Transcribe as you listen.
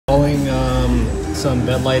some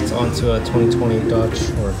bed lights onto a 2020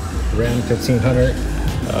 Dodge or Ram 1500.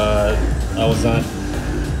 I was not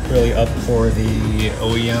really up for the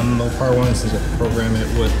OEM Mopar one, since you have to program it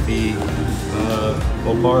with the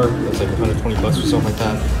Mopar. It's like 120 bucks or something like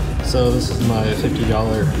that. So this is my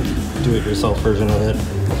 $50 do-it-yourself version of it.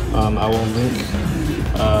 I will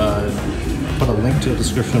put a link to the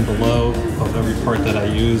description below of every part that I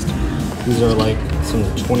used. These are like some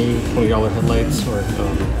 $20 headlights or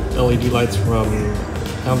LED lights from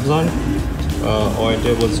Amazon. All I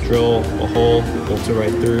did was drill a hole, bolt it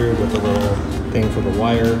right through with a little thing for the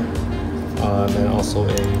wire, and also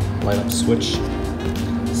a light up switch.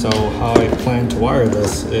 So how I plan to wire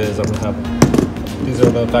this is I'm gonna have, these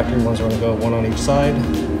are the factory ones, are gonna go one on each side.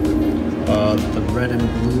 The red and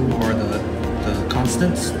blue are the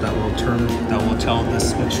constants that will tell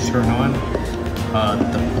this switch to turn on.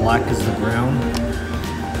 The black is the ground.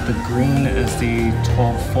 The green is the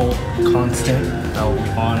 12-volt constant that will be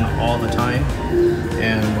on all the time.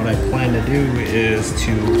 And what I plan to do is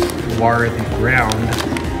to wire the ground,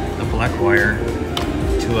 the black wire,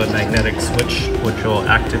 to a magnetic switch, which will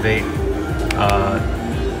activate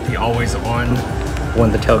the always on when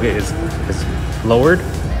the tailgate is lowered.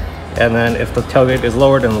 And then if the tailgate is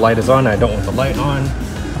lowered and the light is on, I don't want the light on,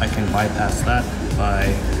 I can bypass that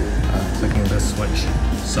by clicking this switch.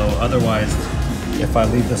 So otherwise, if I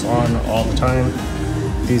leave this on all the time,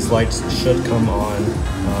 these lights should come on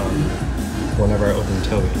whenever I open the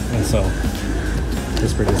tailgate. And so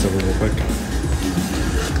let's bring this over real quick.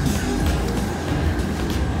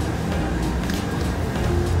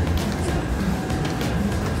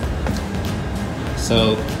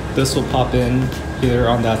 So this will pop in either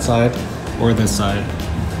on that side or this side.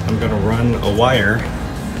 I'm gonna run a wire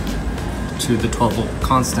to the 12-volt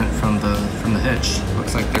constant from the hitch.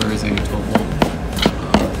 Looks like there is a 12-volt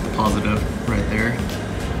positive right there.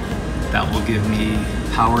 That will give me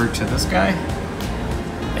power to this guy.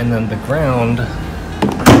 And then the ground,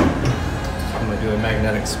 I'm gonna do a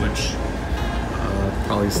magnetic switch.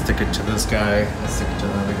 Probably stick it to this guy and stick it to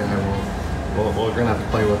the other guy. We're gonna have to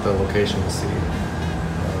play with the location to see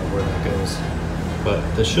where that goes. But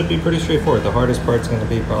this should be pretty straightforward. The hardest part is going to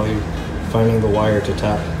be probably finding the wire to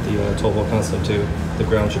tap the 12-volt constant to. The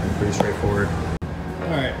ground should be pretty straightforward.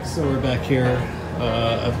 Alright, so we're back here.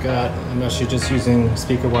 I'm actually just using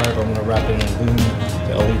speaker wire, but I'm going to wrap it in a loom.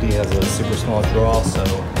 The LED has a super small draw, so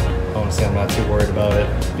honestly I'm not too worried about it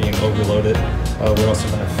being overloaded. We're also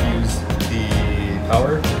going to fuse the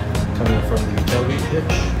power coming from the tailgate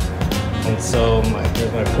hitch. And so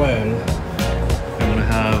here's my plan. I'm going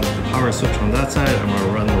to have the power switch on that side. I'm going to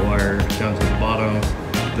run the wire down to the bottom.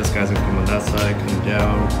 This guy's going to come on that side, come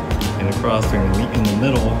down and across. They're going to meet in the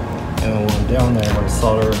middle. And then when I'm down there, I'm going to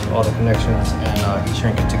solder all the connections and heat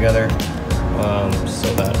shrink it together so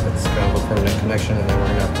that it's kind of a permanent connection. And then we're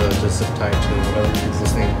going to have to just zip tie it to whatever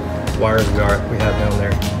existing wires we have down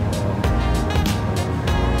there.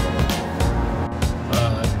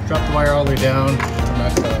 Drop the wire all the way down. I'm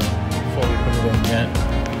not going to fully put it in yet.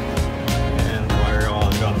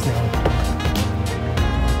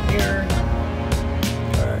 Here.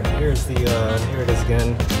 Alright, here it is again.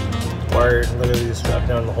 Wire literally just dropped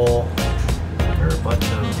down the hole. There are a bunch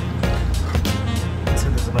of, so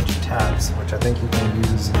there's a bunch of tabs, which I think you can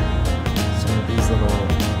use some of these little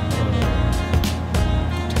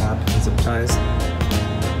tab zip ties to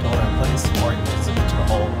hold in place, or you can zip it to the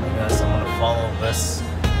hole. I guess I'm going to follow this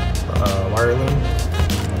wire loom.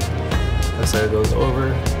 This side goes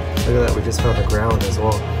over. Look at that, we just found the ground as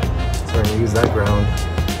well. So we're going to use that ground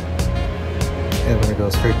and we're going to go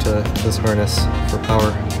straight to this harness for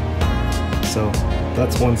power. So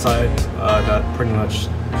that's one side. That pretty much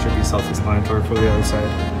should be self-explanatory. For the other side,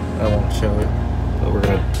 I won't show it, but we're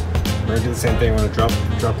gonna do the same thing. We're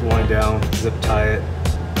gonna drop the line down, zip tie it,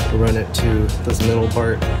 run it to this middle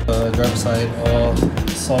part. Driver side all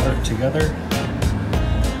soldered together,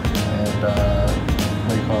 and what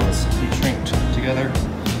do you call this? Heat shrinked together.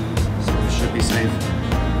 So we should be safe.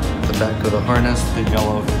 The back of the harness, the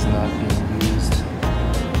yellow is not being used.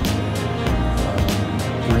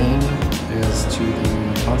 Green is to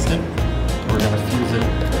the constant. We're going to fuse it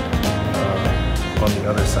on the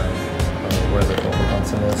other side where the double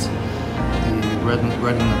constant is. The red and the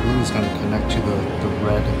blue is going to connect to the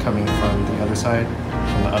red coming from the other side,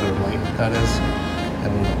 from the other light that is.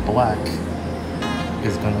 And the black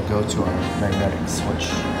is going to go to our magnetic switch,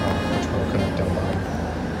 which we'll connect down below.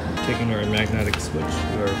 Taking our magnetic switch,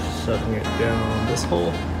 we are shoving it down this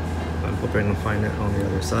hole. I'm hoping to find it on the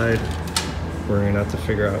other side. We're going to have to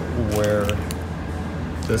figure out where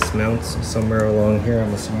this mounts, somewhere along here.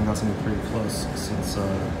 I'm assuming that's going to be pretty close, since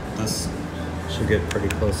this should get pretty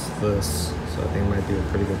close to this, so I think it might be a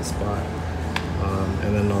pretty good spot.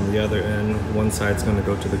 And then on the other end, one side's going to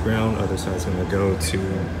go to the ground, other side's going to go to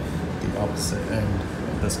the opposite end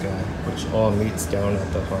of this guy, which all meets down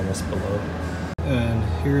at the harness below. And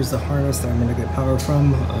here's the harness that I'm going to get power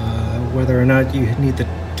from. Whether or not you need the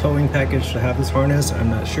towing package to have this harness, I'm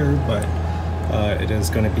not sure, but it is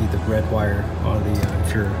going to be the red wire on the,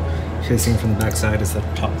 if you're facing from the back side, is the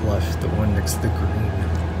top left, the one next to the green.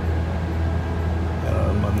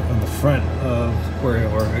 On the front of, or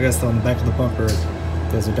I guess on the back of the bumper,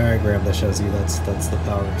 there's a diagram that shows you that's the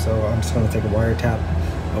power. So I'm just going to take a wire tap.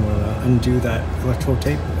 I'm going to undo that electrical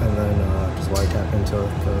tape and then just wire tap into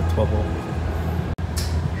the 12 volt.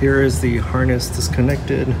 Here is the harness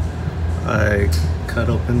disconnected. I cut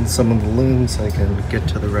open some of the loom so I can get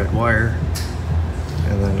to the red wire.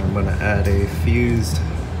 And then I'm going to add a fused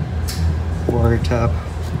wire tap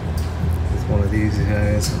with one of these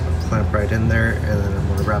guys. Clamp right in there, and then I'm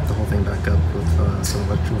going to wrap the whole thing back up with some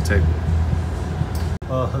electrical tape.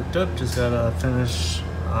 All hooked up, just gotta finish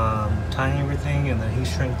tying everything and then heat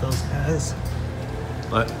shrink those guys.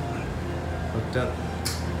 But hooked up,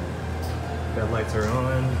 red lights are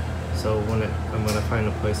on. So I'm going to find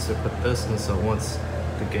a place to put this, and so once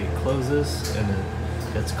the gate closes and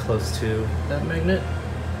it gets close to that magnet,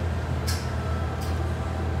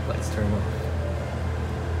 lights turn off.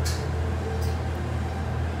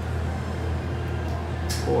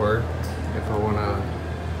 Or if I want to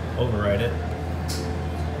override it,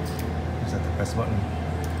 just have to press the button.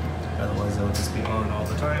 Otherwise it'll just be on all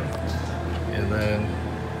the time. And then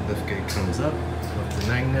the lift gate comes up with the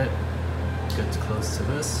magnet, gets close to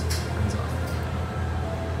this, turns off.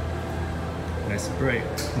 Nice and bright.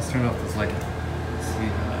 Let's turn off this light. See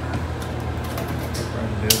how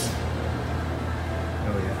bright it is.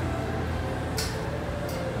 Oh yeah.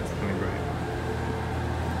 That's pretty bright.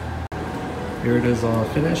 Here it is all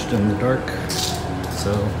finished in the dark.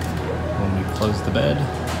 So when we close the bed,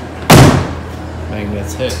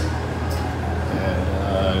 magnets hit and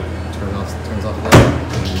turns off the light.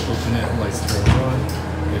 When you open it, lights turn on.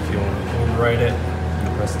 If you want to override it, you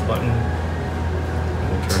press the button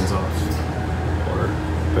and it turns off. Or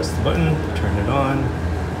press the button, turn it on,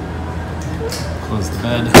 close the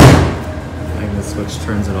bed, magnet switch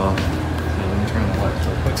turns it off. So let me turn the lights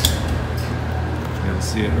real quick. You gotta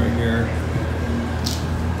see it right here.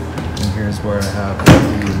 And here's where I have the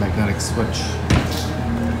magnetic switch.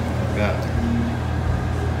 I've got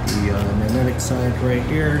the magnetic side right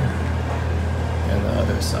here, and the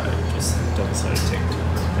other side, just double-sided tape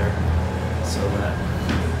right there. So that,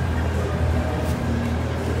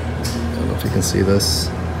 I don't know if you can see this.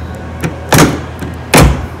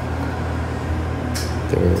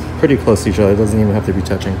 They're pretty close to each other. It doesn't even have to be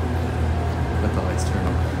touching. Let the lights turn off.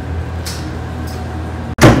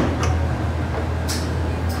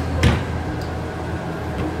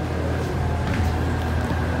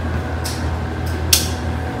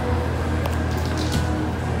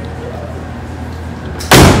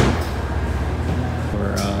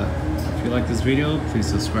 If you like this video, please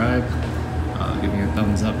subscribe. Give me a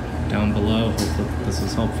thumbs up down below. Hopefully this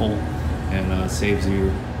was helpful and saves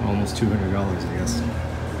you almost $200, I guess.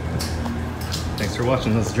 Thanks for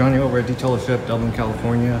watching. This is Johnny over at DTLRSHP, Dublin,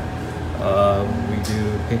 California. We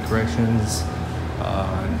do paint corrections,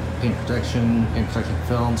 paint protection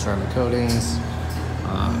film, ceramic coatings,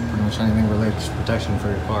 pretty much anything related to protection for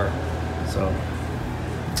your car. So,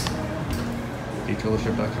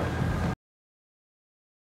 DTLRSHP.com.